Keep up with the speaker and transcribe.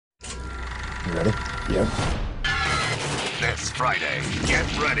You ready? Yep. This Friday, get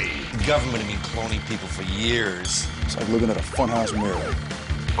ready The government has been cloning people for years. It's like looking at a funhouse mirror.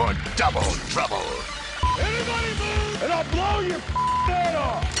 for double trouble. Anybody move, and I'll blow your head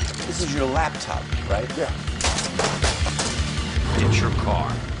off! This is your laptop, right? Yeah. It's your car.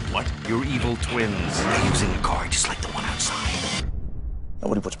 What? Your evil twins using a car just like the one outside.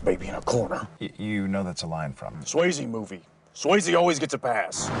 Nobody puts baby in a corner. You know that's a line from. Swayze movie. Swayze always gets a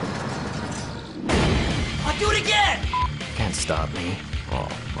pass. I'll do it again! Can't stop me. Oh,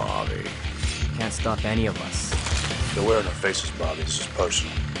 Bobby. Can't stop any of us. They're wearing their faces, Bobby. This is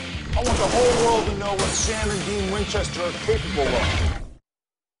personal. I want the whole world to know what Sam and Dean Winchester are capable of.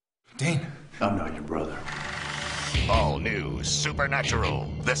 Dean? I'm not your brother. All new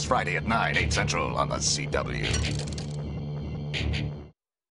Supernatural. This Friday at 9, 8 Central on the CW.